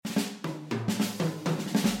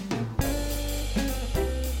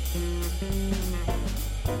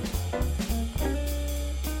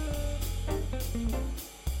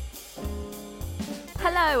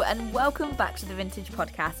Hello and welcome back to the Vintage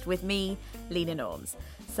Podcast with me, Lena Norms.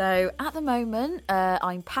 So at the moment,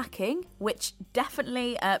 I'm packing, which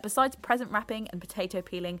definitely, besides present wrapping and potato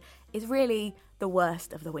peeling, is really the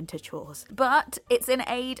worst of the winter chores. But it's in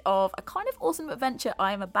aid of a kind of awesome adventure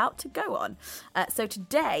I am about to go on. So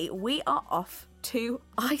today we are off to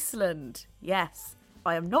Iceland. Yes,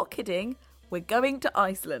 I am not kidding. We're going to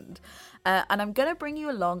Iceland. And I'm going to bring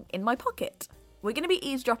you along in my pocket. We're going to be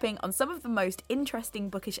eavesdropping on some of the most interesting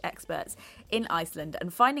bookish experts in Iceland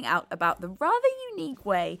and finding out about the rather unique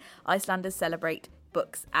way Icelanders celebrate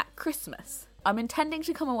books at Christmas. I'm intending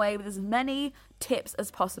to come away with as many tips as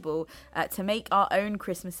possible to make our own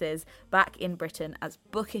Christmases back in Britain as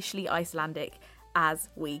bookishly Icelandic as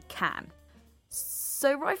we can.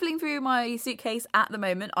 So rifling through my suitcase at the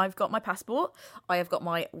moment, I've got my passport, I have got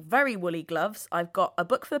my very woolly gloves, I've got a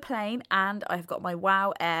book for the plane, and I've got my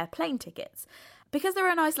WoW Air plane tickets. Because they're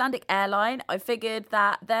an Icelandic airline, I figured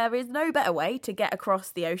that there is no better way to get across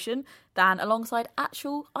the ocean than alongside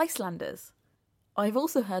actual Icelanders. I've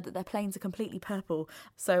also heard that their planes are completely purple,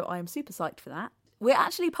 so I am super psyched for that. We're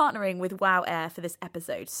actually partnering with WoW Air for this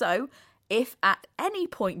episode, so if at any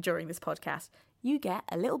point during this podcast you get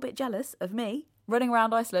a little bit jealous of me running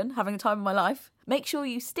around Iceland, having the time of my life, make sure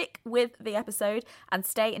you stick with the episode and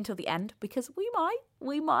stay until the end because we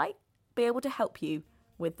might be able to help you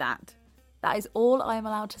with that. That is all I am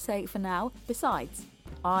allowed to say for now. Besides,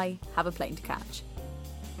 I have a plane to catch.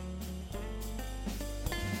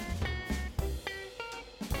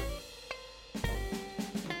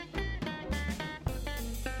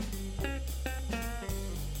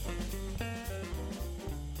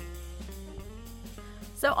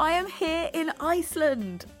 So I am here in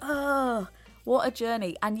Iceland. What a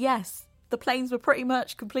journey. And yes, the planes were pretty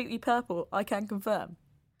much completely purple, I can confirm.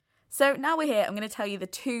 So now we're here, I'm going to tell you the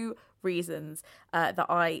two reasons that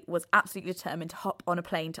I was absolutely determined to hop on a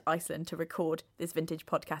plane to Iceland to record this Vintage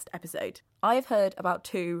Podcast episode. I have heard about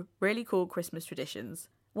two really cool Christmas traditions.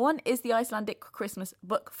 One is the Icelandic Christmas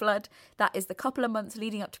book flood. That is the couple of months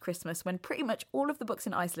leading up to Christmas when pretty much all of the books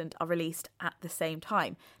in Iceland are released at the same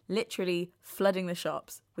time, literally flooding the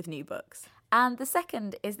shops with new books. And the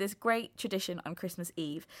second is this great tradition on Christmas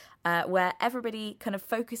Eve where everybody kind of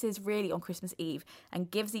focuses really on Christmas Eve and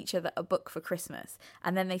gives each other a book for Christmas.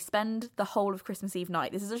 And then they spend the whole of Christmas Eve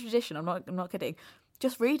night. This is a tradition, I'm not kidding.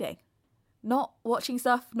 Just reading. Not watching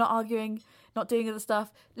stuff, not arguing, not doing other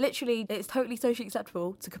stuff. Literally, it's totally socially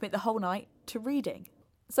acceptable to commit the whole night to reading.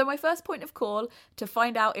 So my first point of call to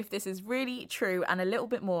find out if this is really true and a little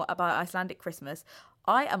bit more about Icelandic Christmas,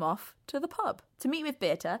 I am off to the pub to meet with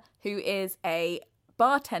Birta, who is a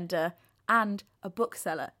bartender and a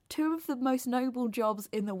bookseller. Two of the most noble jobs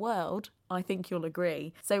in the world, I think you'll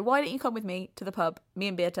agree. So why don't you come with me to the pub? Me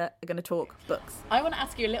and Birta are going to talk books. I want to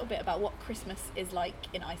ask you a little bit about what Christmas is like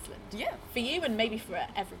in Iceland. Yeah. For you and maybe for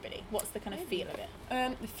everybody. What's the kind of feel of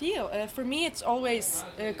it? The feel, for me it's always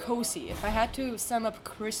cozy. If I had to sum up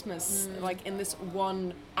Christmas like in this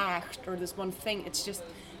one act or this one thing, it's just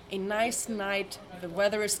a nice night, the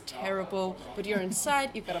weather is terrible, but you're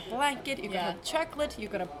inside, you've got a blanket, you've got chocolate,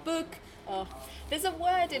 you've got a book. Oh, there's a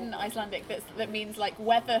word in Icelandic that means like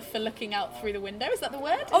weather for looking out through the window. Is that the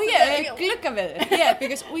word? Oh yeah, look of it. Yeah,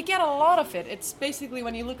 because we get a lot of it. It's basically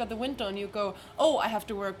when you look at the window and you go, oh, I have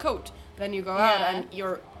to wear a coat. Then you go out and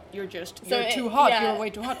you're too hot, you're way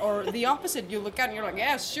too hot. Or the opposite, you look out and you're like,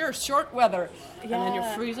 yeah, sure, short weather. And then you're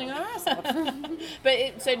freezing your ass off.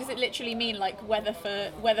 So does it literally mean like weather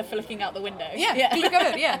for looking out the window? Yeah. Look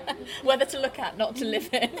at it, yeah. Weather to look at, not to live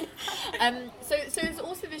in. So there's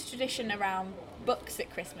also this tradition around books at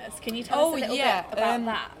Christmas. Can you tell us a little bit about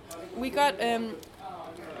that? We got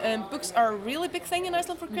books are a really big thing in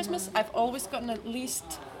Iceland for Christmas. I've always gotten at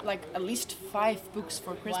least 5 books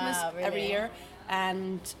for Christmas every year.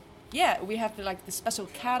 And yeah, we have the special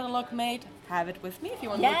catalog made. Have it with me if you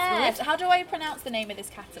want to look through it. How do I pronounce the name of this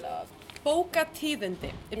catalog?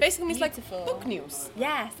 Bókatíðindi. It basically means beautiful. Like book news.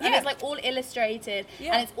 Yes, and it's like all illustrated,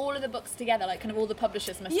 and it's all of the books together, like kind of all the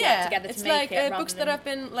publishers must work together to make it. It's like books that have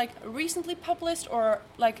been like recently published, or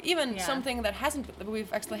like even something that hasn't.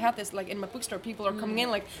 We've actually had this like in my bookstore. People are coming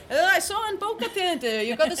in like, I saw in Bókatíðindi,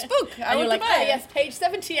 you got this book. And you're like, oh yes, page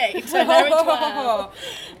 78. And they're in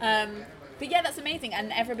 12. But yeah, that's amazing,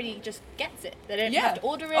 and everybody just gets it. They don't have to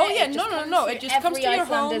order it. Oh yeah, no. It just comes to your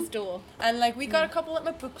home. Door. And like we got a couple at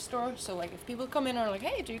my bookstore, so like if people come in and are like,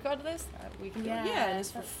 hey, do you got this? We can do it. Yeah, and it's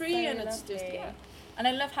for free, and it's just And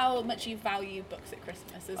I love how much you value books at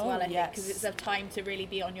Christmas as well, I think, because it's a time to really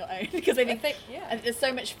be on your own. Because I think there's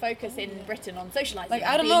so much focus in Britain on socialising. Like,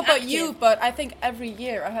 I don't know about you, but I think every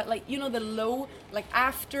year I had, like, you know, the low, like,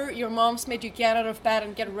 after your mom's made you get out of bed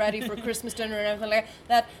and get ready for Christmas dinner and everything like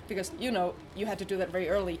that, because, you know, you had to do that very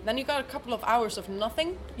early. Then you got a couple of hours of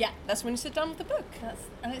nothing. Yeah. That's when you sit down with the book.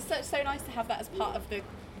 And it's so nice to have that as part of the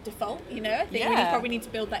default, you know. I think we probably need to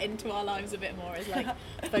build that into our lives a bit more, as like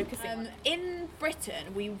focusing. In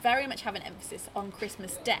Britain, we very much have an emphasis on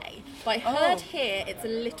Christmas Day, but I heard here it's a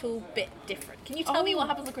little bit different. Can you tell me what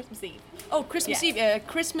happens on Christmas Eve? Oh, Christmas Eve.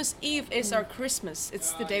 Christmas Eve is our Christmas.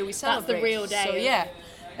 It's the day we celebrate. That's the real day.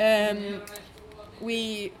 So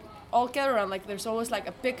we all gather around, like there's always like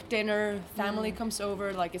a big dinner, family comes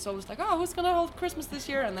over, like it's always like, oh, who's gonna hold Christmas this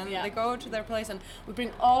year? And then they go to their place and we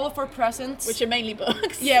bring all of our presents. Which are mainly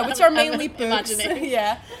books. Yeah, which are mainly books.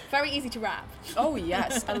 Yeah. Very easy to wrap. Oh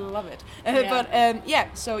yes, I love it.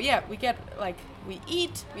 So we get like, we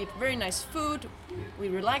eat very nice food, we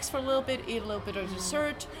relax for a little bit, eat a little bit of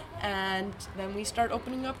dessert, and then we start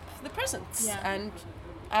opening up the presents. And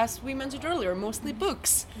as we mentioned earlier, mostly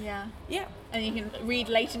books. Yeah. And you can read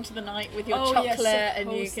late into the night with your chocolate,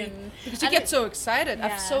 and you can... Because you get so excited.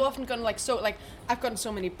 I've so often gotten I've gotten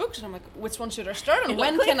so many books, and I'm like, which one should I start on?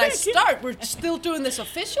 When can I start? We're still doing this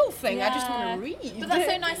official thing. Yeah. I just want to read. But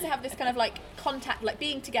that's so nice to have this kind of like contact, like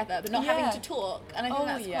being together, but not having to talk. And I think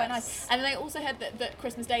that's quite nice. And I also heard that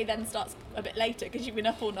Christmas Day then starts a bit later because you've been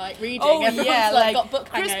up all night reading. Everyone's got book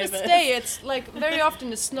hangovers. Christmas Day, it's like very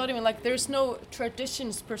often it's not even like there's no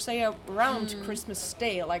traditions per se around Christmas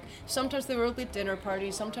Day. Like sometimes there will be dinner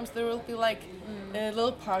parties, sometimes there will be like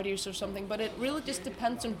little parties or something, but it really just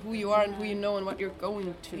depends on who you are and who you know and what you're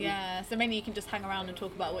going to. Yeah, so mainly you can just hang around and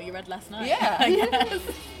talk about what you read last night. Yeah.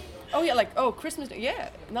 Christmas Day. Yeah,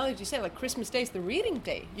 now that you say it, like Christmas Day is the reading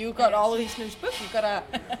day. You got all of these nice books. You gotta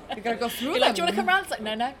go through them. Like, do you want to come around? It's like,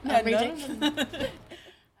 no, I'm reading.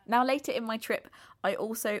 Now, later in my trip, I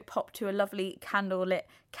also popped to a lovely candlelit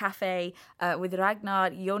cafe with Ragnar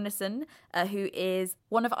Jónasson, who is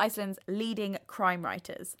one of Iceland's leading crime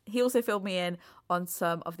writers. He also filled me in on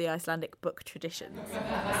some of the Icelandic book traditions.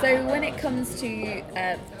 So when it comes to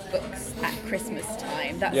books at Christmas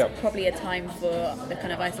time, that's probably a time for the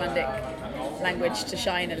kind of Icelandic language to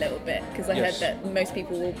shine a little bit, because I heard that most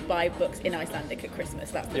people will buy books in Icelandic at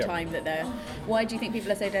Christmas. That's the time that they're... Why do you think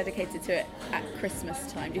people are so dedicated to it at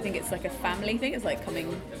Christmas time? Do you think it's like a family thing? It's like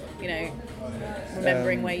coming,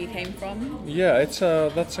 remembering where you came from? Yeah,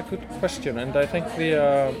 that's a good question, and I think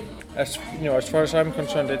as far as I'm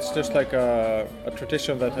concerned, it's just like a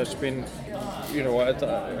tradition that has been,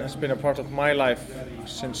 has been a part of my life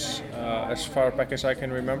since as far back as I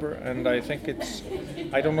can remember, and I think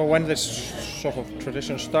I don't know when this sort of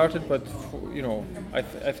tradition started, but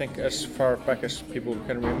I think as far back as people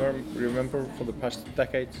can remember for the past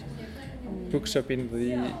decades, books have been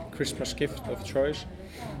the Christmas gift of choice.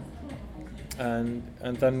 And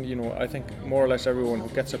then, I think more or less everyone who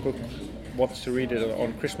gets a book wants to read it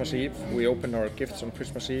on Christmas Eve. We open our gifts on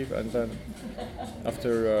Christmas Eve, and then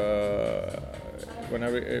after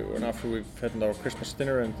we've had our Christmas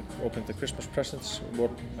dinner and opened the Christmas presents,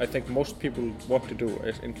 what I think most people want to do,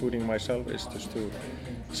 including myself, is just to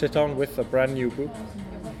sit down with a brand new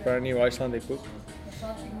Icelandic book,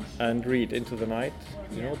 and read into the night,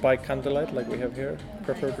 by candlelight like we have here,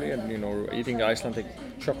 preferably, and eating Icelandic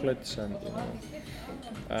chocolates and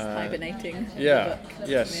hibernating. Yeah.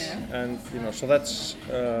 Yes. Yeah. And so that's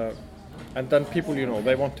and then people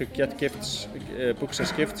they want to get gifts, books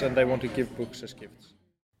as gifts, and they want to give books as gifts.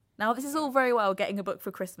 Now, this is all very well getting a book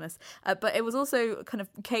for Christmas, but it was also kind of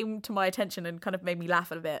came to my attention and kind of made me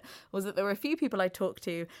laugh a bit, was that there were a few people I talked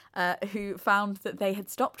to who found that they had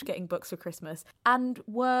stopped getting books for Christmas and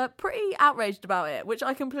were pretty outraged about it, which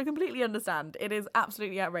I can completely understand. It is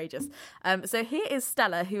absolutely outrageous. So here is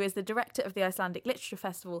Stella, who is the director of the Icelandic Literature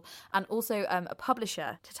Festival and also a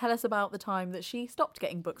publisher, to tell us about the time that she stopped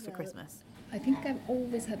getting books for Christmas. I think I've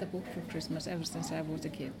always had a book for Christmas ever since I was a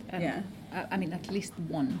kid. And I mean, at least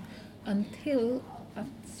one. Until at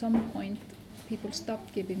some point people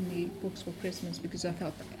stopped giving me books for Christmas because I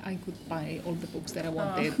thought I could buy all the books that I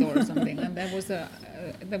wanted or something. And that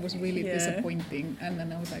was really disappointing. And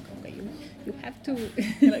then I was like, okay, you have to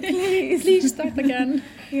please start again.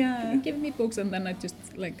 Give me books. And then I just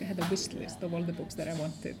had a wish list of all the books that I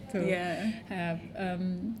wanted to have.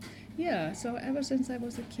 So ever since I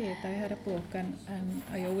was a kid, I had a book, and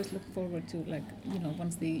I always looked forward to,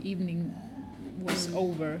 once the evening was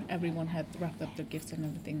over, everyone had wrapped up their gifts and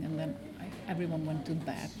everything, and then everyone went to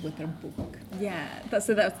bed with their book. Yeah, that's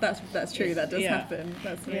true. That does happen.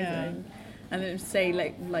 That's amazing. And then stay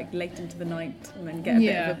like late into the night and then get a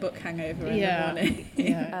bit of a book hangover in the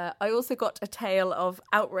morning. I also got a tale of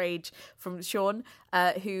outrage from Sean,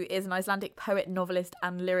 who is an Icelandic poet, novelist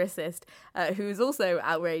and lyricist, who was also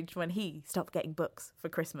outraged when he stopped getting books for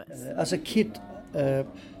Christmas. As a kid, I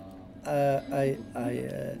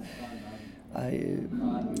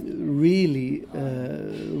really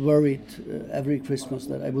worried every Christmas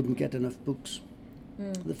that I wouldn't get enough books.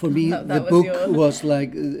 For me, the book was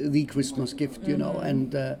like the Christmas gift, you know,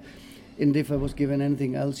 and if I was given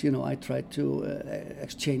anything else, you know, I tried to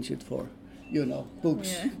exchange it for, you know,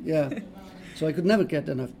 books. Yeah. So I could never get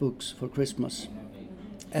enough books for Christmas.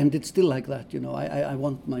 And it's still like that, you know, I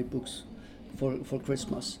want my books for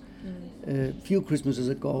Christmas. A few Christmases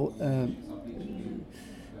ago,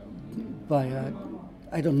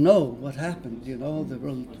 I don't know what happened, you know, the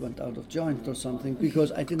world went out of joint or something,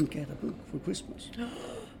 because I didn't get a book for Christmas.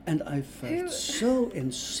 And I felt so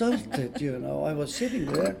insulted, you know. I was sitting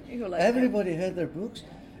there, everybody had their books,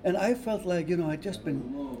 and I felt like, you know, I'd just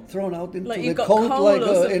been thrown out into the cold,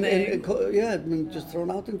 just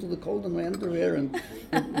thrown out into the cold in my underwear, and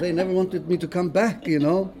they never wanted me to come back, you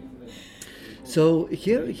know. So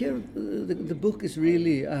here, the book is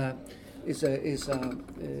really is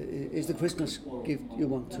the Christmas gift you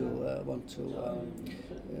want to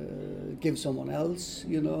give someone else.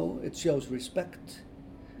 You know, it shows respect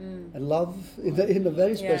and love in a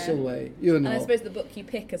very special way. You know, and I suppose the book you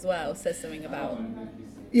pick as well says something about.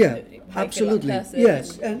 Yeah, absolutely.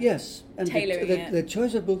 Yes, and the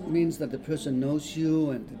choice of book means that the person knows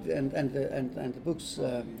you, and the books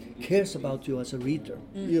cares about you as a reader.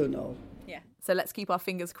 You know. So let's keep our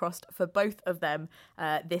fingers crossed for both of them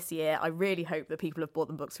this year. I really hope that people have bought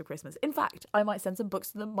them books for Christmas. In fact, I might send some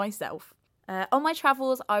books to them myself. On my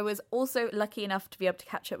travels, I was also lucky enough to be able to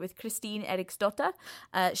catch up with Christine Eriksdottir.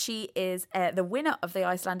 She is the winner of the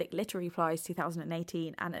Icelandic Literary Prize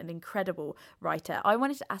 2018 and an incredible writer. I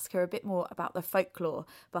wanted to ask her a bit more about the folklore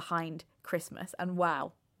behind Christmas, and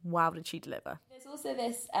wow did she deliver. There's also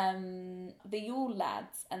this, the Yule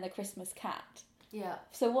Lads and the Christmas Cat. Yeah.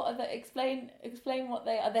 So what are they? Explain what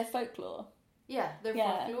they are. They're folklore. Yeah, they're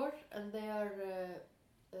folklore, and they are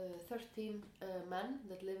 13 men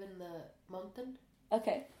that live in the mountain.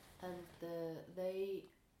 Okay. And they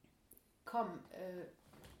come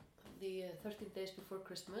the 13 days before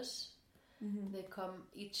Christmas. Mm-hmm. They come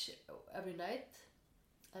every night,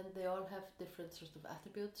 and they all have different sorts of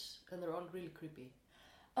attributes, and they're all really creepy.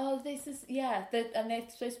 Oh, this is and they're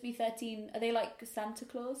supposed to be 13. Are they like Santa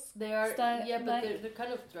Claus? They are, but they're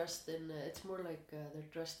kind of dressed in. It's more like they're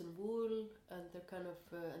dressed in wool, and they're kind of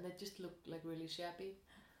and they just look like really shabby.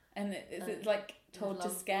 And is it like told to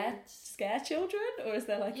scare children, or is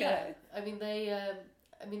there like I mean they.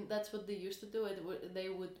 I mean that's what they used to do.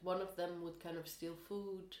 One of them would kind of steal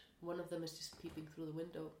food. One of them is just peeping through the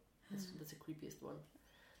window. That's the creepiest one.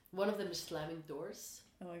 One of them is slamming doors.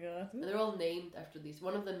 Oh my god. And they're all named after these.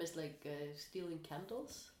 One of them is like stealing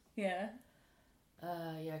candles. Yeah.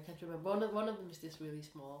 I can't remember. One of them is just really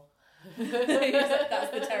small.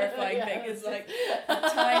 That's the terrifying thing. It's like a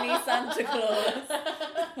tiny Santa Claus.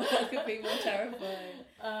 What could be more terrifying?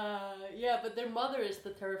 But their mother is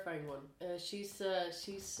the terrifying one. She's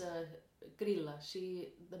Grilla.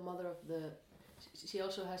 The mother of the. She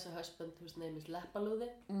also has a husband whose name is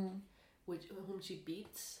Leppalúði, whom she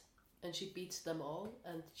beats. And she beats them all,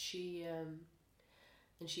 and she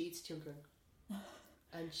eats children.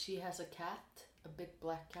 And she has a cat, a big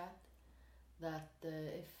black cat, that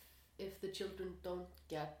if the children don't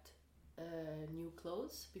get new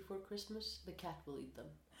clothes before Christmas, the cat will eat them.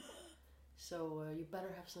 So you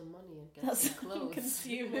better have some money and get some clothes.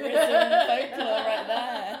 Consumerism folklore right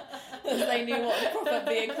there. Because they knew what would prop up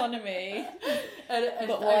the economy.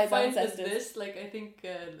 And I find this, like I think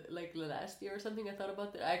like last year or something, I thought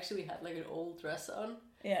about that. I actually had like an old dress on.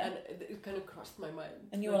 Yeah. And it kind of crossed my mind.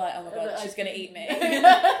 And you were like, oh my god, she's going to eat me.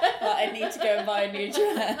 I need to go and buy a new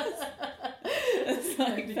dress. It's like,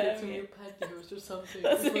 I need to get some new pantyhose or something.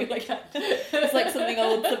 It's like something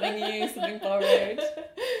old, something new, something borrowed.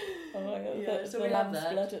 Oh my god, yeah, so the lamb's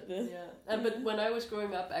blood at the... Yeah. But when I was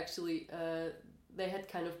growing up, actually, they had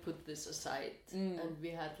kind of put this aside. And we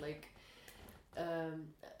had like...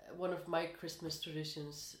 one of my Christmas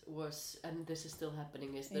traditions was, and this is still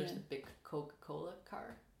happening, is there's the big Coca-Cola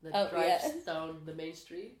car that drives down the main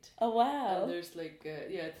street. Oh wow! And there's like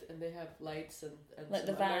and they have lights and like some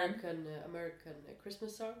the van. American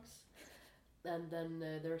Christmas songs, and then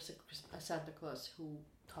there's a Santa Claus who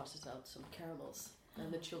tosses out some caramels,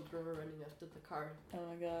 and the children are running after the car. Oh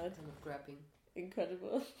my god! Kind of grabbing.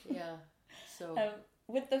 Incredible. Yeah. So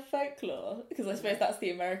with the folklore, because I suppose that's the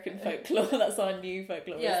American folklore, that's our new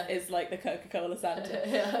folklore, is like the Coca-Cola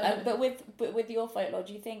Santa. But with your folklore,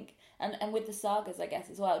 do you think, and with the sagas, I guess,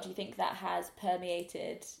 as well, do you think that has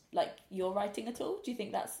permeated, like, your writing at all? Do you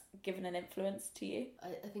think that's given an influence to you?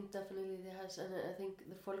 I think definitely it has, and I think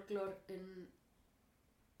the folklore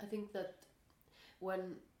I think that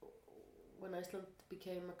when Iceland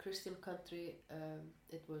became a Christian country,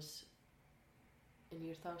 it was... in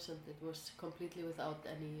year 1000, it was completely without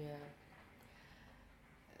any.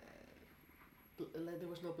 There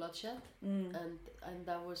was no bloodshed, and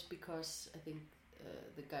that was because I think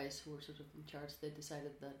the guys who were sort of in charge, they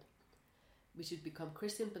decided that we should become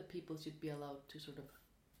Christian, but people should be allowed to sort of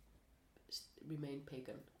remain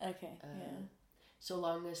pagan. Okay. So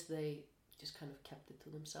long as they just kind of kept it to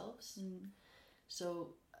themselves.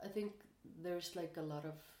 So I think there's like a lot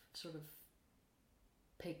of sort of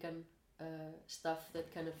pagan stuff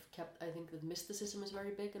that kind of kept. I think that mysticism is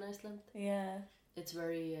very big in Iceland. Yeah. It's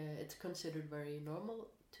very. It's considered very normal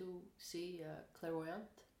to see clairvoyant.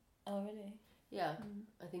 Oh really? Yeah,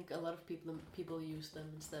 I think a lot of people use them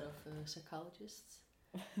instead of psychologists.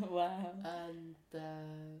 Wow. And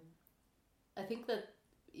I think that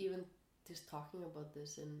even just talking about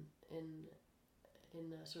this in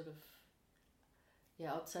a sort of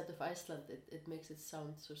outside of Iceland, it makes it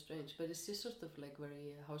sound so strange, but it's just sort of like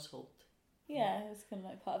very household. Yeah, it's kind of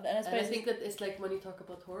like part of it. And I think that it's like when you talk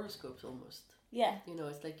about horoscopes almost. Yeah. You know,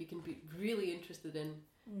 it's like you can be really interested in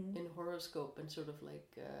horoscope and sort of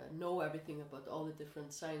like know everything about all the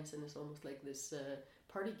different signs, and it's almost like this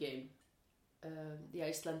party game. The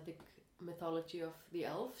Icelandic mythology of the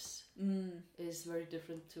elves is very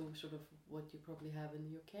different to sort of what you probably have in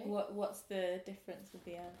the UK. What's the difference with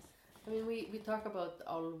the elves? I mean, we talk about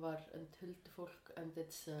Álfar and Huldufólk, and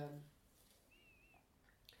it's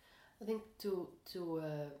I think to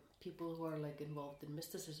people who are like involved in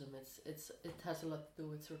mysticism, it has a lot to do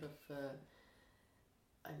with sort of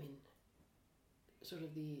I mean, sort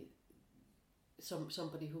of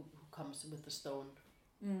somebody who comes with a stone,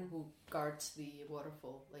 who guards the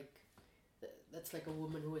waterfall, like that's like a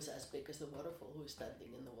woman who is as big as the waterfall, who is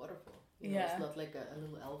standing in the waterfall. You know, it's not like a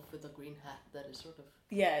little elf with a green hat that is sort of...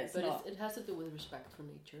 Yeah, it's but not. It has to do with respect for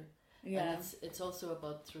nature. Yeah. And it's also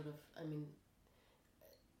about sort of, I mean,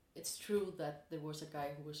 it's true that there was a guy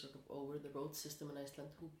who was sort of over the road system in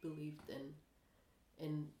Iceland who believed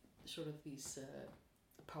in sort of these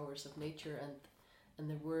powers of nature, and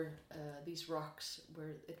there were these rocks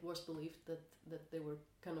where it was believed that they were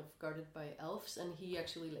kind of guarded by elves, and he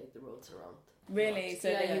actually laid the roads around. Really? So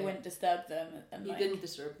that you wouldn't disturb them? And he didn't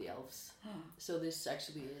disturb the elves. So this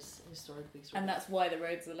actually is historically sort and that's why the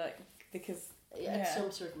roads are like, because... Yeah, at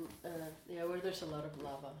some certain... where there's a lot of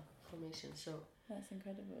lava formation, so... That's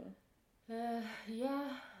incredible.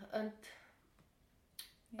 And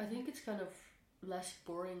I think it's kind of less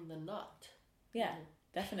boring than not. Yeah.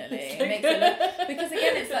 Definitely, it makes it look, because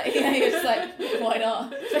again, it's like you're just like, why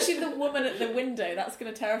not? Especially the woman at the window. That's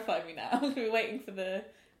going to terrify me now. We're waiting for the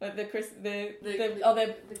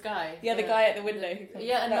guy. Yeah, the guy at the window. Who comes.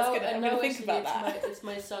 Yeah, and I'm now going to think about that. It's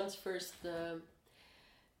my son's first.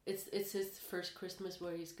 It's his first Christmas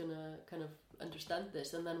where he's gonna kind of understand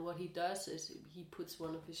this, and then what he does is he puts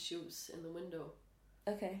one of his shoes in the window.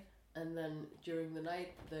 Okay. And then during the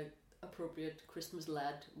night, the appropriate Christmas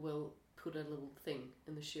lad will put a little thing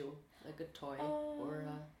in the shoe, like a toy, or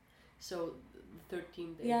so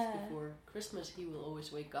 13 days before Christmas he will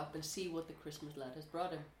always wake up and see what the Christmas lad has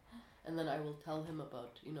brought him, and then I will tell him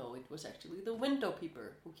about, it was actually the window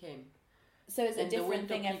peeper who came. So it's a different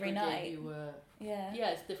thing every night.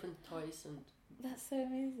 It's different toys, and that's so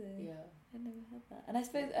amazing. Yeah, I never had that. And I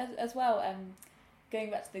suppose as well,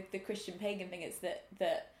 going back to the Christian pagan thing, it's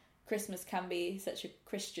that Christmas can be such a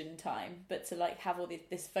Christian time, but to like have all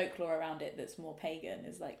this folklore around it that's more pagan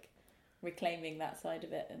is like reclaiming that side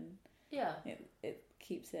of it, and it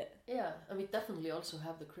keeps it. Yeah, and we definitely also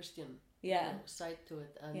have the Christian side to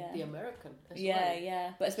it, and the American as well.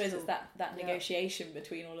 Yeah. But I suppose it's that negotiation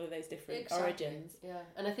between all of those different origins. Yeah,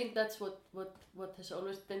 and I think that's what has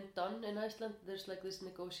always been done in Iceland. There's like this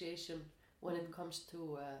negotiation when it comes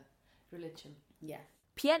to religion. Yeah.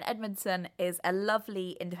 P.N. Edmundsson is a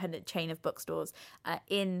lovely independent chain of bookstores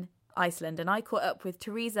in Iceland, and I caught up with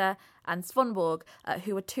Teresa and Svanborg,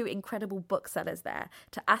 who are two incredible booksellers there,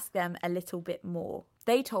 to ask them a little bit more.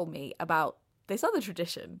 They told me about this other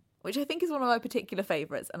tradition, which I think is one of my particular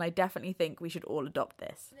favourites, and I definitely think we should all adopt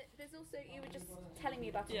this. There's also, you were just telling me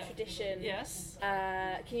about a tradition. Yes.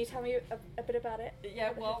 Can you tell me a bit about it?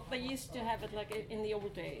 Yeah, well, they used to have it like in the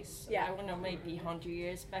old days. Yeah. I don't know, maybe 100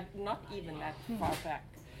 years back, not even that far back.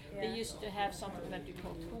 They used to have something that we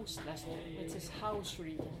called huslæstur, which is house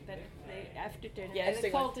reading. But they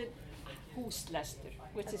called it huslæstur,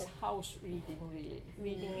 which is house reading, really.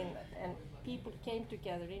 Reading and people came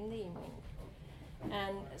together in the evening.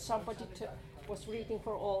 And somebody was reading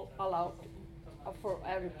for all aloud for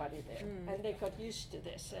everybody there. And they got used to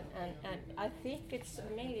this. And I think it's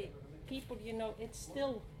mainly people, it's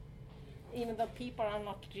still, even though people are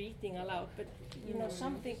not reading aloud, but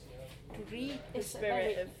something to read is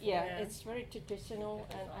very, it's very traditional,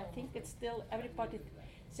 and I think it's still everybody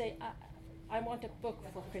say I want a book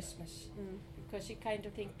for Christmas, because you kind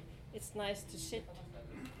of think it's nice to sit,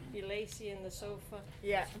 be lazy in the sofa,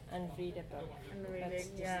 and read a book. And the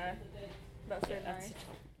reading, that's so nice.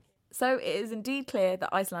 So it is indeed clear that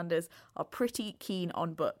Icelanders are pretty keen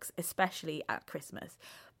on books, especially at Christmas.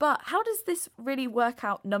 But how does this really work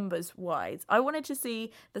out numbers-wise? I wanted to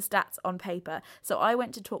see the stats on paper, so I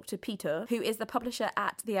went to talk to Peter, who is the publisher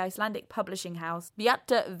at the Icelandic publishing house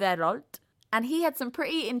Bjartur Veröld, and he had some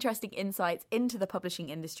pretty interesting insights into the publishing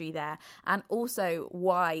industry there, and also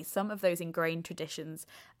why some of those ingrained traditions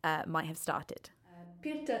might have started.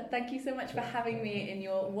 Peter, thank you so much for having me in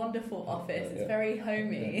your wonderful office. It's very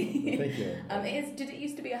homey. Thank you. Did it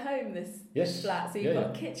used to be a home, this flat? So you've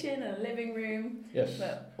got a kitchen and a living room,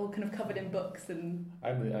 but all kind of covered in books and.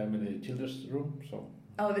 I'm in the children's room, so.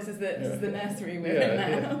 Oh, this is the nursery we're in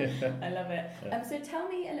now. I love it. Yeah. So tell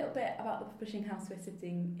me a little bit about the publishing house we're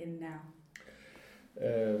sitting in now.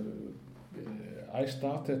 I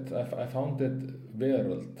founded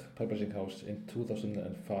Veröld Publishing House in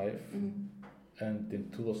 2005. And in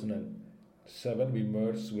 2007 we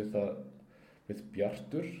merged with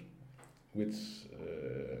Bjartur, which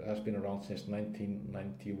has been around since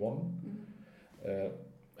 1991,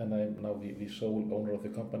 and I'm now the sole owner of the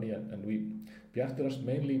company. And Bjartur has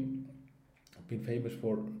mainly been famous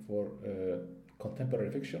for contemporary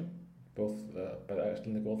fiction, both by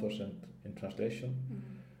Icelandic authors and in translation.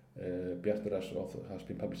 Bjartur has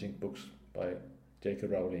been publishing books by J.K.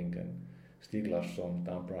 Rowling and Stieg Larsson,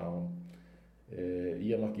 Dan Brown,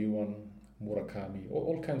 Ian McEwan, Murakami,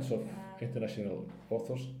 all kinds of international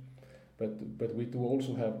authors, but we do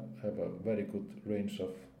also have a very good range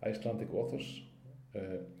of Icelandic authors,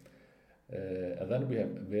 and then we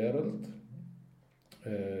have Veröld,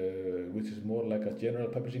 which is more like a general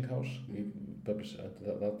publishing house. We publish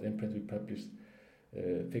that imprint. We published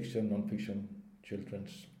fiction, non-fiction,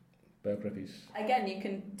 children's biographies. Again, you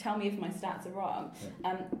can tell me if my stats are wrong,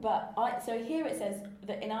 so here it says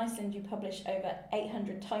that in Iceland you publish over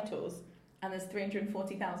 800 titles and there's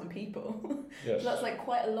 340,000 people. Yes. So that's like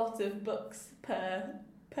quite a lot of books per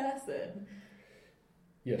person.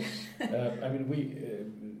 Yes. I mean,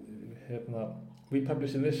 we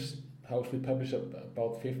publish in this house, we publish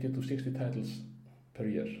about 50 to 60 titles per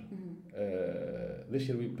year. This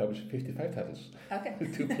year we published 55 titles. Okay.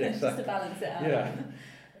 To be exact. Just to balance it out. Yeah.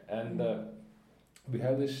 And we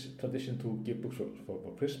have this tradition to give books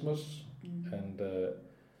for Christmas, and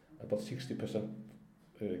about 60%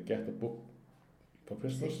 get a book for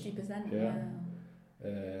Christmas. 60%, yeah.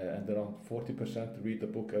 And around 40% read a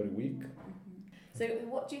book every week. So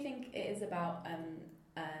what do you think it is about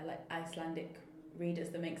like Icelandic readers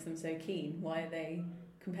that makes them so keen? Why are they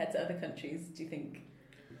compared to other countries, do you think?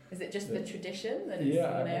 Is it just the tradition that it's,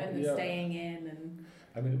 and the staying in? And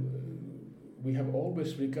I mean, we have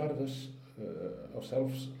always regarded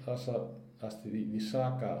ourselves as the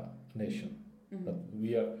saga nation. That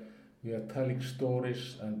we are telling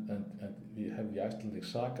stories, and we have the Icelandic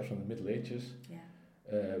saga from the Middle Ages.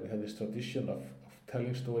 We have this tradition of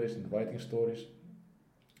telling stories and writing stories.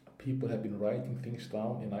 People have been writing things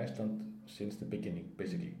down in Iceland since the beginning,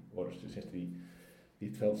 basically, or since the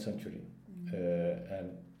 12th century.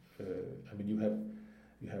 I mean,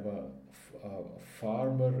 you have a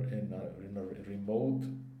farmer in a remote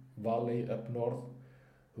valley up north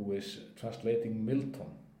who is translating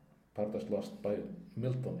Milton, Paradise Lost by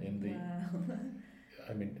Milton in the,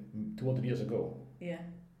 I mean, 200 years ago. Yeah.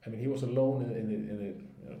 I mean, he was alone in the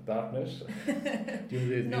darkness.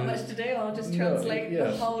 Not much to do. I'll just translate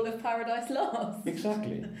the whole of Paradise Lost.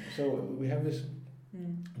 Exactly. So we have this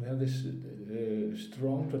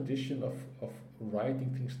strong tradition of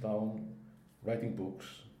writing things down, writing books,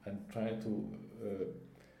 and trying to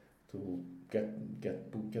get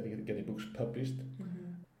the books published.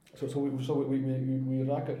 So we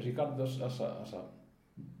regard us as a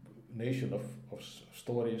nation of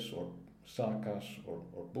stories or sagas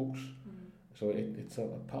or books. So it's a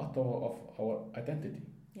part of our identity.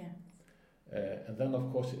 Yeah. And then,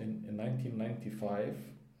 of course, in 1995,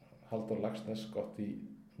 Halldór Laxness got the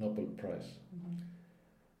Nobel Prize,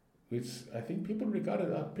 which I think people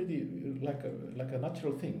regarded as pretty like a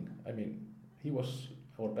natural thing. I mean, he was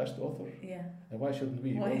our best author, and why shouldn't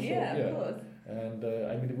we? Well, also, of course. And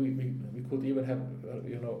I mean, we could even have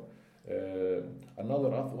another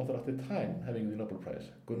author at the time having the Nobel Prize,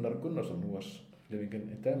 Gunnar Gunnarsson, who was living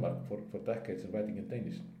in Denmark for decades and writing in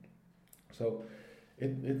Danish. So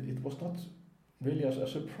it was not really a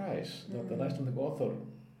surprise that an Icelandic author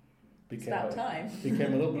became a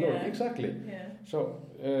Nobel laureate. Exactly. Yeah. So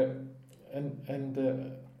and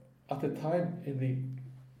at the time in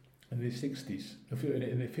the 60s,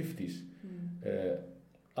 in the 50s,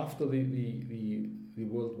 after the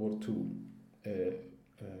World War II,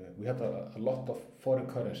 we had a lot of foreign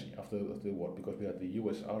currency after the war, because we had the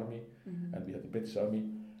U.S. Army and we had the British Army,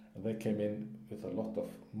 and they came in with a lot of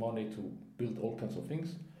money to build all kinds of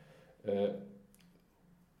things.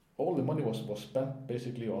 All the money was spent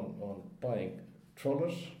basically on buying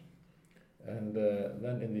trawlers, and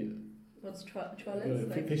then in the what's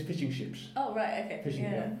trawlers? Fishing ships. Oh right, okay.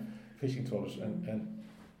 Fishing trawlers, and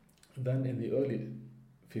then in the early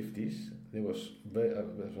 50s there was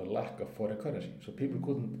a lack of foreign currency, so people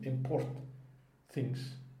couldn't import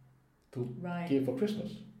things to give for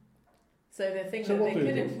Christmas. So the thing that they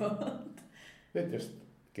could import, they just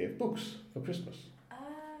gave books for Christmas.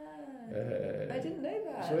 I didn't know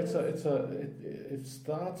that. So it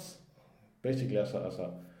starts basically as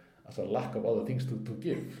a lack of other things to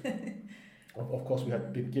give. Of course, we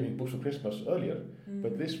had been giving books for Christmas earlier,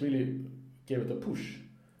 but this really gave it a push.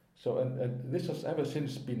 So and this has ever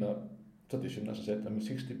since been a tradition. As I said, I mean,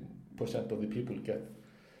 60% of the people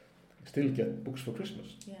still get books for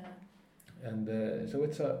Christmas. Yeah. And so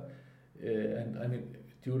it's and I mean,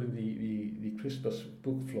 during the Christmas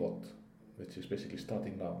book float, which is basically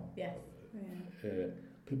starting now. Yes.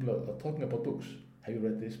 People are talking about books. Have you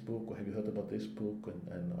read this book, or have you heard about this book?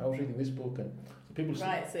 And I was reading this book, and so people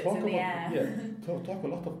talk a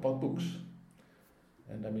lot about books.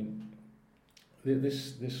 And I mean,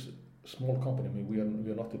 this small company. I mean, we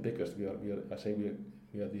are not the biggest. We are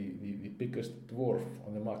the biggest dwarf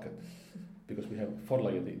on the market, because we have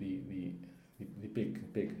Forlagið, the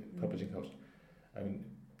big publishing house. I mean,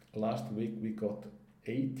 last week we got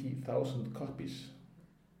 80,000 copies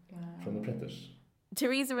from the printers.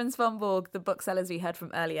 Teresa and Svanborg, the booksellers we heard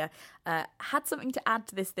from earlier, had something to add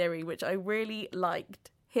to this theory, which I really liked.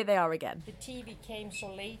 Here they are again. The TV came so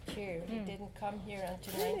late here. It didn't come here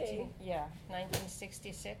until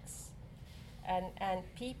 1966. And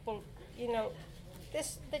people,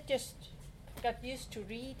 they just got used to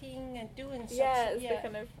reading and doing such. I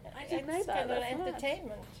didn't know that. Kind of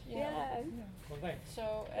entertainment.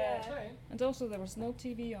 So and also there was no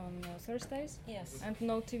TV on Thursdays. Yes. And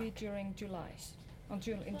no TV during July. In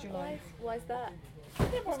July. Why is that?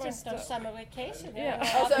 There was just no summer vacation.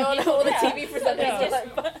 Also, all the TV presenters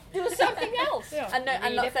do something else.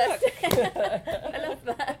 And not Thursday. I love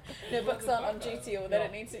that. No, books aren't on duty, or they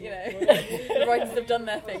don't need to. The writers have done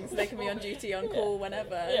their thing, so they can be on duty, on call,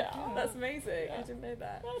 whenever. That's amazing. I didn't know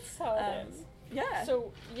that. That's how it is. Yeah.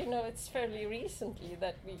 So it's fairly recently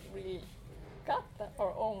that we really got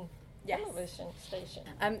our own television station.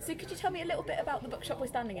 So could you tell me a little bit about the bookshop we're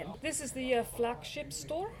standing in? This is the flagship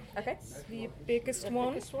store. Okay. The biggest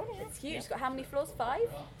one. It's huge. It's got how many floors? 5?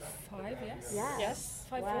 5, yes. Yes.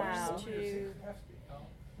 5 floors. 2,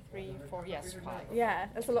 3, 4. Yes, 5. Yeah,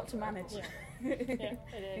 that's a lot to manage. It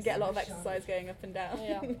is. You get a lot of exercise going up and down.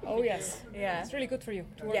 Yeah. Oh yes. Yeah. It's really good for you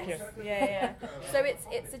to work here. Yeah. So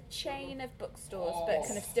it's a chain of bookstores, but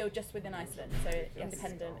kind of still just within Iceland, so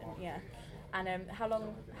independent and And how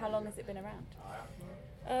long has it been around?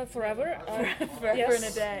 Forever. Forever and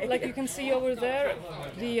a day. Like you can see over there,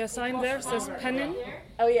 the sign there says Pennin.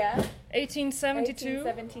 Oh yeah. 1872.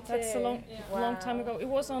 1872. That's a long time ago. It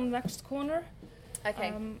was on next corner.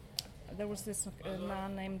 Okay. There was this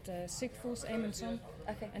man named Sigfús Eymundsson.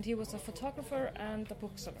 Okay. And he was a photographer and a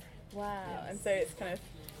bookseller. Wow. Yes. And so it's kind of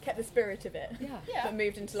kept the spirit of it. Yeah. But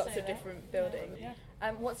moved into lots of different buildings.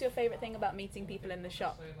 Yeah. What's your favourite thing about meeting people in the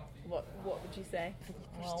shop? What would you say?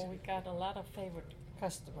 Well, we got a lot of favorite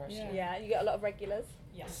customers. Yeah. You get a lot of regulars?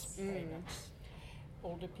 Yes, very much.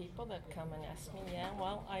 Older people that come and ask me,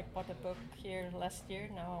 I bought a book here last year,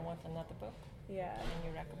 now I want another book. Yeah. And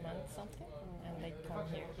you recommend something, and they come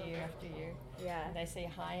here year after year. Yeah. And they say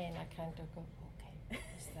hi, and I kind of go, okay,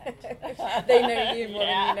 what's that? They know you more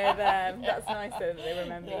than you know them. That's nice though that they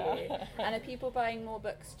remember you. And are people buying more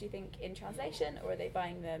books, do you think, in translation, or are they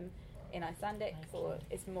buying them in Icelandic, or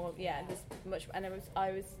it's more? There's much. And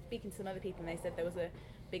I was speaking to some other people, and they said there was a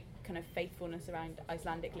big kind of faithfulness around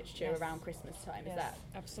Icelandic literature around Christmas time. Is that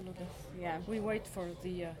absolutely? Yeah. We wait for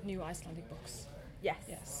the new Icelandic books. Yes,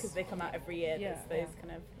 Yes. because they come out every year. Yeah, There's those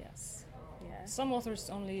kind of... Yes. Yeah. Some authors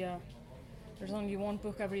only there's only one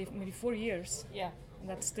book every maybe 4 years. Yeah. And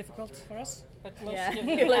that's difficult for us. But most Yeah. of them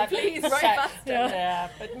You're like, have please, it write faster. Yeah,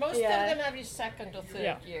 but most Yeah. of them every second or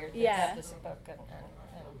third year they Yeah. publish a book,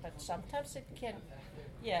 but sometimes it can,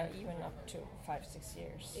 even up to 5-6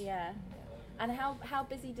 years. Yeah. And how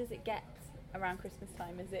busy does it get around Christmas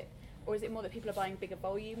time? Is it more that people are buying bigger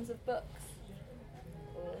volumes of books?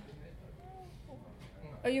 Or...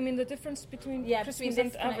 Oh, you mean the difference between Christmas between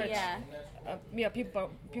and this kind of- average?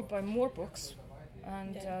 People buy more books,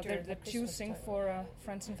 and during they're the Christmas choosing time. for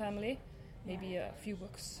friends and family, maybe a few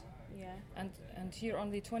books. Yeah. And here on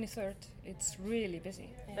the 23rd, it's really busy.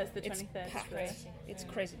 That's the It's 23rd. packed. Crazy. It's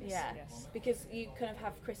crazy. Yeah, Yes. because you kind of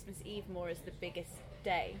have Christmas Eve more as the biggest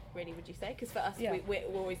day, really, would you say? Because for us, Yeah. we're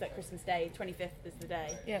always like Christmas Day, 25th is the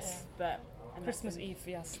day. Yes. But and that's Christmas when- Eve,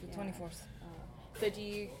 yes, the 24th. So do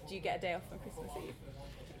you get a day off on Christmas Eve?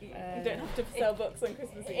 You don't have to sell books on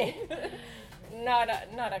Christmas Eve. Not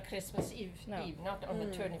a Christmas Eve, No. not on the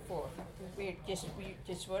 24th. We're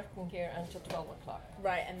just working here until 12 o'clock.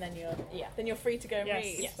 Right, and then you're free to go and Yes,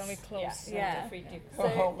 read. then we close. Yeah. We're free to go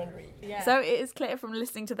home and read. Yeah. So it is clear from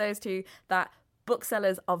listening to those two that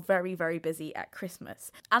booksellers are very, very busy at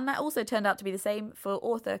Christmas. And that also turned out to be the same for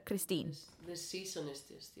author Christine. This season is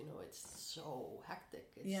just, it's so hectic.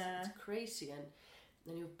 Yeah. It's crazy, and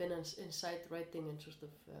then you've been inside writing and sort of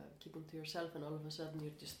keeping to yourself, and all of a sudden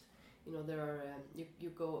you just, there are you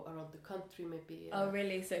go around the country maybe. Oh,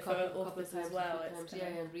 really? So for authors times, as well, a few it's times,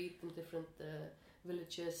 kind of... and read in different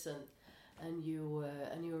villages, and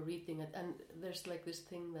you're reading it, and there's like this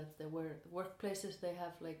thing that the workplaces, they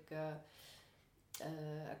have like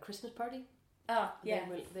a Christmas party. Ah, yeah.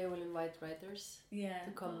 They will invite writers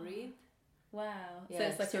to come read. Wow. Yeah. So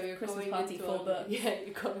it's like a you're Christmas going party into for all- books. Yeah,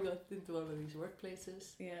 you're coming up into all of these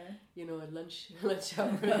workplaces. Yeah. At lunch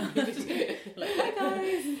hour. Like, hi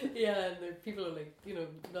guys. Yeah, and the people are like,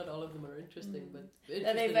 not all of them are interesting, but Are they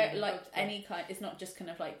interesting very, in like how to- any kind? It's not just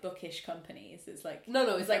kind of like bookish companies. It's like No,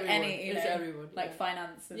 it's it's like everyone. any, It's everyone. like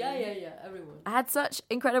finance. And everyone. I had such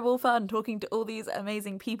incredible fun talking to all these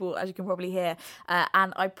amazing people, as you can probably hear.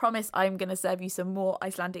 And I promise I'm going to serve you some more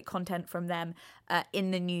Icelandic content from them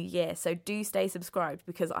in the new year. So do stay subscribed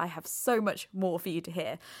because I have so much more for you to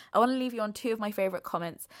hear. I want to leave you on two of my favourite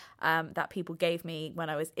comments that people gave me when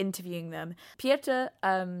I was interviewing them. Pieter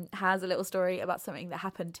has a little story about something that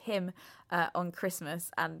happened to him on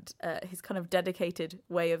Christmas and his kind of dedicated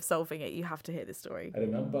way of solving it. You have to hear this story. I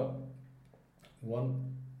remember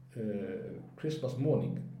one Christmas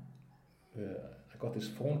morning, I got this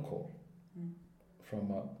phone call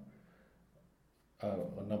from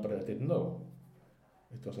a number I didn't know.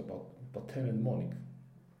 It was about 10 in the morning,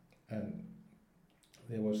 and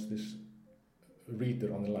there was this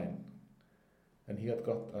reader on the line, and he had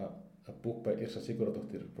got a book by Yrsa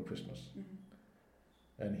Sigurðardóttir for Christmas,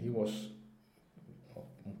 and he was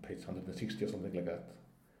on page 160 or something like that,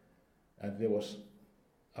 and there was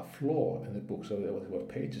a flaw in the book, so there were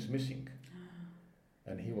pages missing,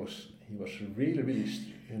 and he was really, really,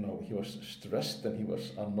 he was stressed, and he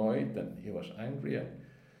was annoyed, and he was angry, and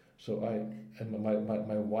so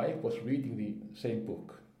my wife was reading the same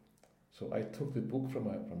book, so I took the book from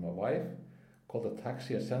my wife, called a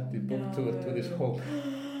taxi, and sent the book to this home.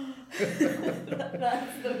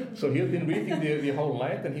 So he had been reading the whole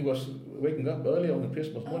night, and he was waking up early on the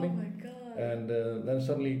Christmas morning. Oh my god. And then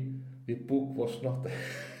suddenly the book was not.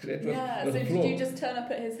 It was So a did flaw. you just turn up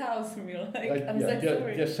at his house and you're like, I'm so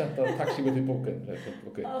sorry. Just sent a taxi with the book, and I said,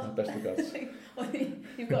 okay, best regards. Well,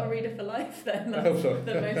 you've got a reader for life then. I hope so.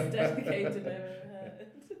 The most dedicated I've ever heard.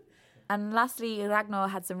 And lastly, Ragnar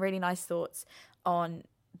had some really nice thoughts on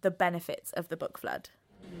the benefits of the book flood.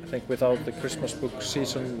 I think without the Christmas book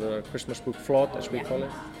season, the Christmas book flood, as we call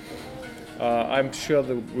it, I'm sure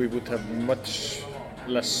that we would have much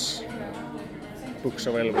less books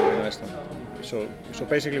available in Iceland. So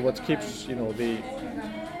basically, what keeps the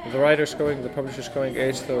writers going, the publishers going,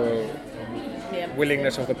 is the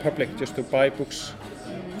willingness of the public just to buy books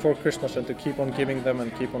for Christmas and to keep on giving them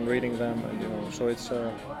and keep on reading them, and so it's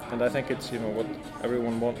and I think it's what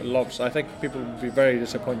everyone loves. I think people would be very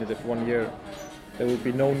disappointed if one year there would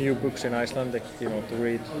be no new books in Icelandic, to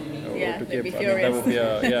read or to give. Be I mean, that would be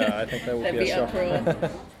I think that would be a shock.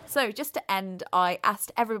 uproar. So just to end, I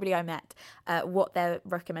asked everybody I met what their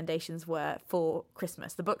recommendations were for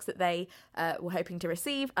Christmas, the books that they were hoping to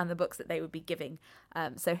receive and the books that they would be giving.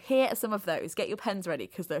 So here are some of those. Get your pens ready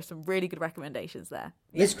because there are some really good recommendations there.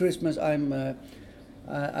 This Christmas, I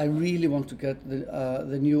really want to get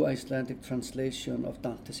the new Icelandic translation of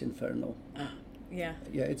Dante's Inferno. Yeah.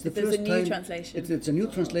 Yeah, it's the There's first a new time. translation. It's a new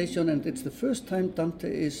translation, and it's the first time Dante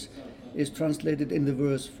is translated in the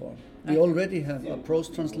verse form. We already have a prose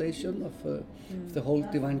translation of the whole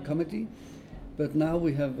Divine Comedy, but now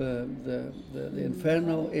we have the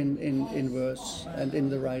Inferno in verse and in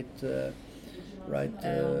the right. Like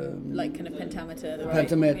kind of pentameter.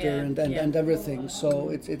 Pentameter and everything. So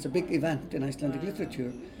it's a big event in Icelandic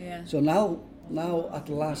literature. Yeah. So now at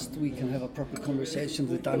last we can have a proper conversation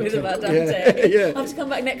with Dante. About Dante. Yeah. I'll have to come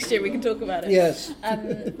back next year. We can talk about it. Yes.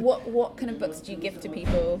 What kind of books do you give to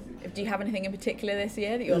people? Do you have anything in particular this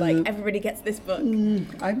year that you're like everybody gets this book?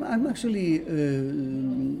 I'm actually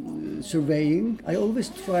surveying. I always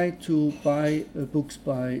try to buy books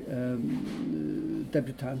by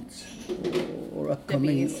debutantes or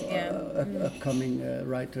upcoming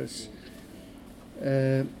writers.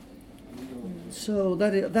 So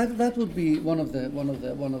that would be one of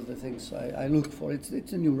the things I look for. It's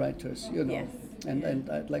the new writers, Yes. and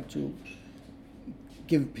I'd like to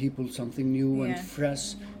give people something new and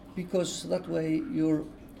fresh, because that way you're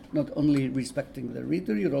not only respecting the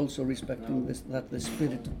reader, you're also respecting that the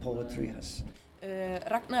spirit of poetry has.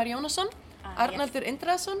 Ragnar Jónasson, Arnaldur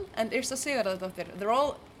Indriðason, and Yrsa Sigurðardóttir. They're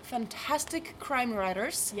all fantastic crime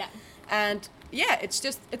writers. Yeah. And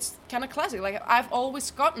it's kind of classic. Like, I've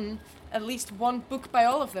always gotten at least one book by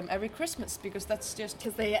all of them every Christmas, because that's just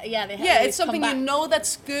because they have it's something you know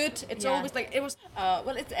that's good. It's always like it was.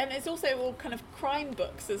 It's also all kind of crime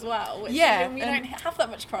books as well. Which, we don't have that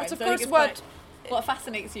much crime. It's of so course what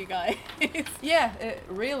fascinates you guys. Yeah, it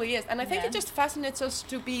really is, and I think it just fascinates us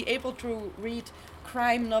to be able to read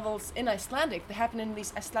crime novels in Icelandic. They happen in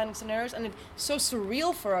these Icelandic scenarios, and it's so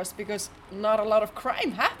surreal for us because not a lot of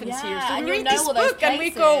crime happens here. So we read this book and we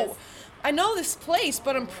go, I know this place,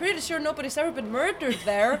 but I'm pretty sure nobody's ever been murdered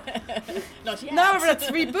there. Not yet. Now I've read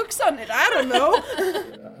 3 books on it. I don't know.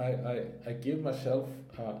 I give myself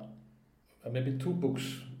maybe 2 books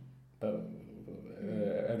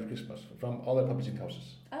every Christmas from other publishing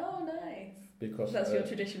houses. Oh, nice. Because that's your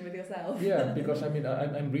tradition with yourself. Yeah, because I mean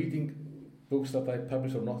I'm reading books that I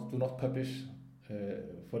publish or do not publish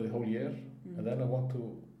for the whole year, and then I want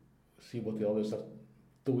to see what the others are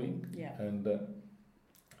doing. Yeah. And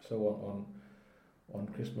so on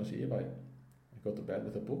Christmas Eve I go to bed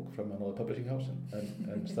with a book from another publishing house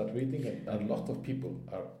and start reading, and a lot of people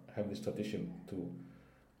have this tradition to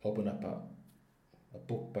open up a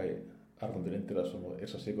book by Arnaldur Indriðason or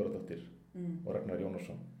Yrsa Sigurðardóttir or Ragnar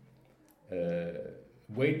Jónasson,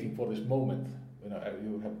 waiting for this moment.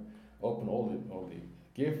 You have opened all the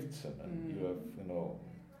gifts and you have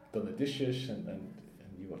done the dishes and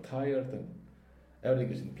you are tired and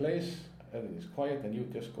everything is in place, everything is quiet, and you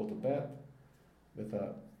just go to bed with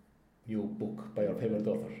a new book by your favorite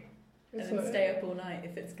author. And then stay up all night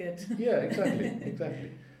if it's good. Yeah,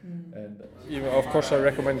 exactly. And of course I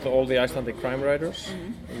recommend all the Icelandic crime writers,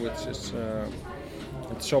 which is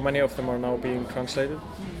so many of them are now being translated,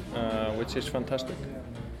 which is fantastic.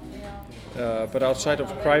 But outside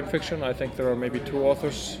of crime fiction, I think there are maybe 2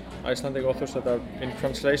 authors, Icelandic authors, that are in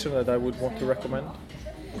translation that I would want to recommend.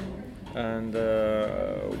 And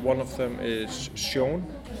one of them is Sjón,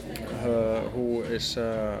 who is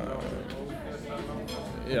an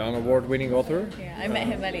award-winning author. Yeah, I met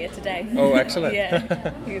him earlier today. Oh, excellent! Yeah,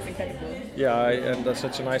 he was incredible. Yeah, and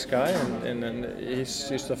such a nice guy, and he's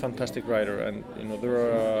just a fantastic writer. And there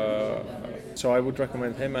are so I would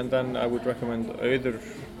recommend him, and then I would recommend Auður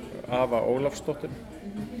Ava Ólafsdóttir,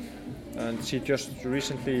 and she just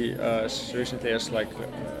recently as like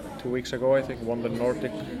 2 weeks ago, I think, won the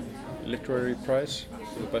Nordic Literary Prize,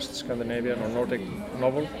 the best Scandinavian or Nordic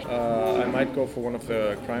novel. I might go for one of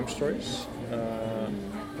the crime stories.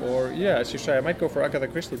 Or as you say, I might go for Agatha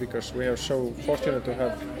Christie, because we are so fortunate to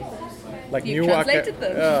have like You've new translated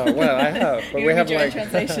them. Well, I have, but we have like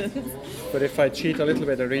translations. But if I cheat a little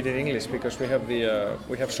bit and read in English, because we have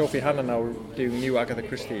Sophie Hanna now doing new Agatha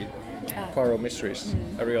Christie Poirot mysteries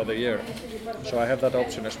every other year, so I have that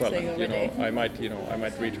option as well. So and, I might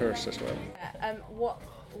read hers as well. What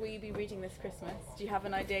will you be reading this Christmas? Do you have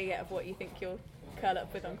an idea yet of what you think you'll curl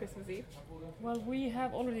up with on Christmas Eve? Well, we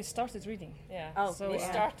have already started reading. Yeah. Oh, so we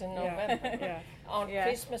start in November. On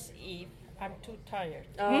Christmas Eve, I'm too tired.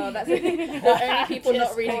 Oh, that's it. The only people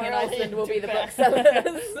not reading in Iceland will be the booksellers.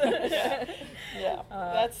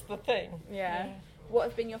 That's the thing. Yeah. What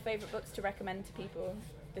have been your favourite books to recommend to people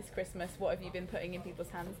this Christmas? What have you been putting in people's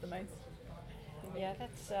hands the most? Yeah,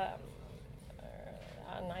 that's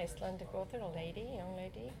an Icelandic author, young lady.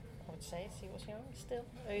 I would say she was young still.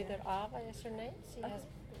 Auður Ava is her name. She has,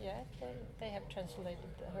 they have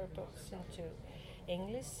translated her books into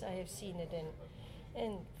English. I have seen it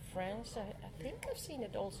in French. I think I've seen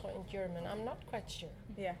it also in German. I'm not quite sure.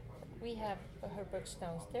 Yeah. We have her books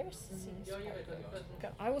downstairs.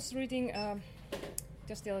 I was reading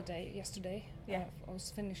just the other day, yesterday. Yeah. I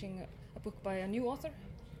was finishing a book by a new author,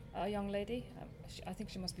 a young lady. I think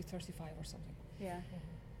she must be 35 or something. Yeah.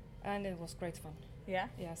 And it was great fun. Yeah?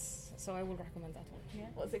 Yes, so I will recommend that one. Yeah.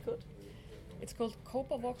 What's it called? It's called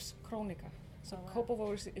Kópavogs Chronica. So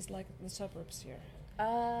Kópavogs is like the suburbs here.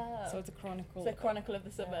 So it's a chronicle. It's a chronicle of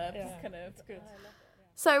the suburbs. Yeah. Kind of. It's good.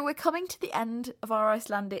 So we're coming to the end of our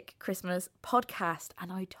Icelandic Christmas podcast,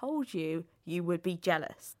 and I told you would be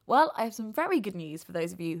jealous. Well, I have some very good news for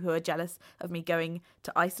those of you who are jealous of me going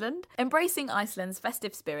to Iceland. Embracing Iceland's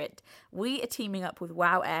festive spirit, we are teaming up with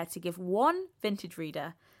WoW Air to give one vintage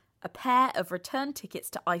reader a pair of return tickets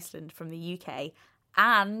to Iceland from the UK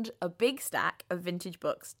and a big stack of vintage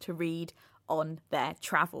books to read on their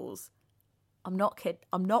travels. I'm not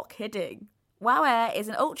kidding. WoW Air is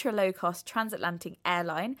an ultra-low-cost transatlantic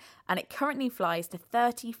airline, and it currently flies to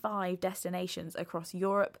 35 destinations across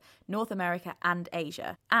Europe, North America and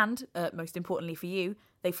Asia. And, most importantly for you,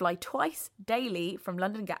 they fly twice daily from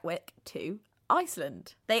London Gatwick to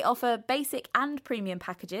Iceland. They offer basic and premium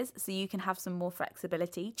packages, so you can have some more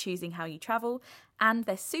flexibility choosing how you travel, and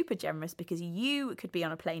they're super generous because you could be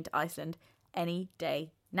on a plane to Iceland any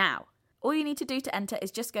day now. All you need to do to enter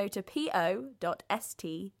is just go to po.st/Take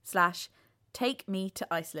Me to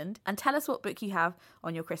Iceland and tell us what book you have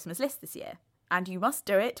on your Christmas list this year. And you must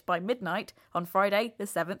do it by midnight on Friday, the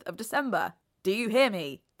 7th of December. Do you hear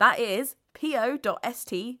me? That is po.st/Take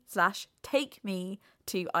Me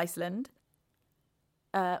to Iceland.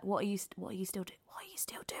 What are you still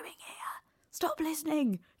doing here? Stop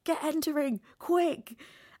listening. Get entering. Quick.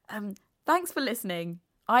 Thanks for listening.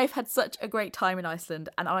 I've had such a great time in Iceland,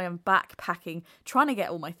 and I am backpacking, trying to get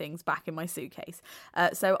all my things back in my suitcase.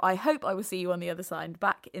 So I hope I will see you on the other side,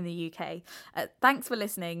 back in the UK. Thanks for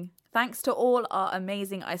listening. Thanks to all our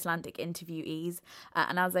amazing Icelandic interviewees.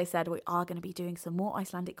 And as I said, we are going to be doing some more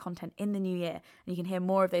Icelandic content in the new year, and you can hear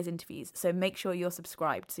more of those interviews. So make sure you're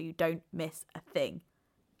subscribed so you don't miss a thing.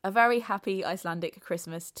 A very happy Icelandic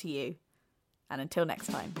Christmas to you. And until next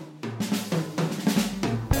time.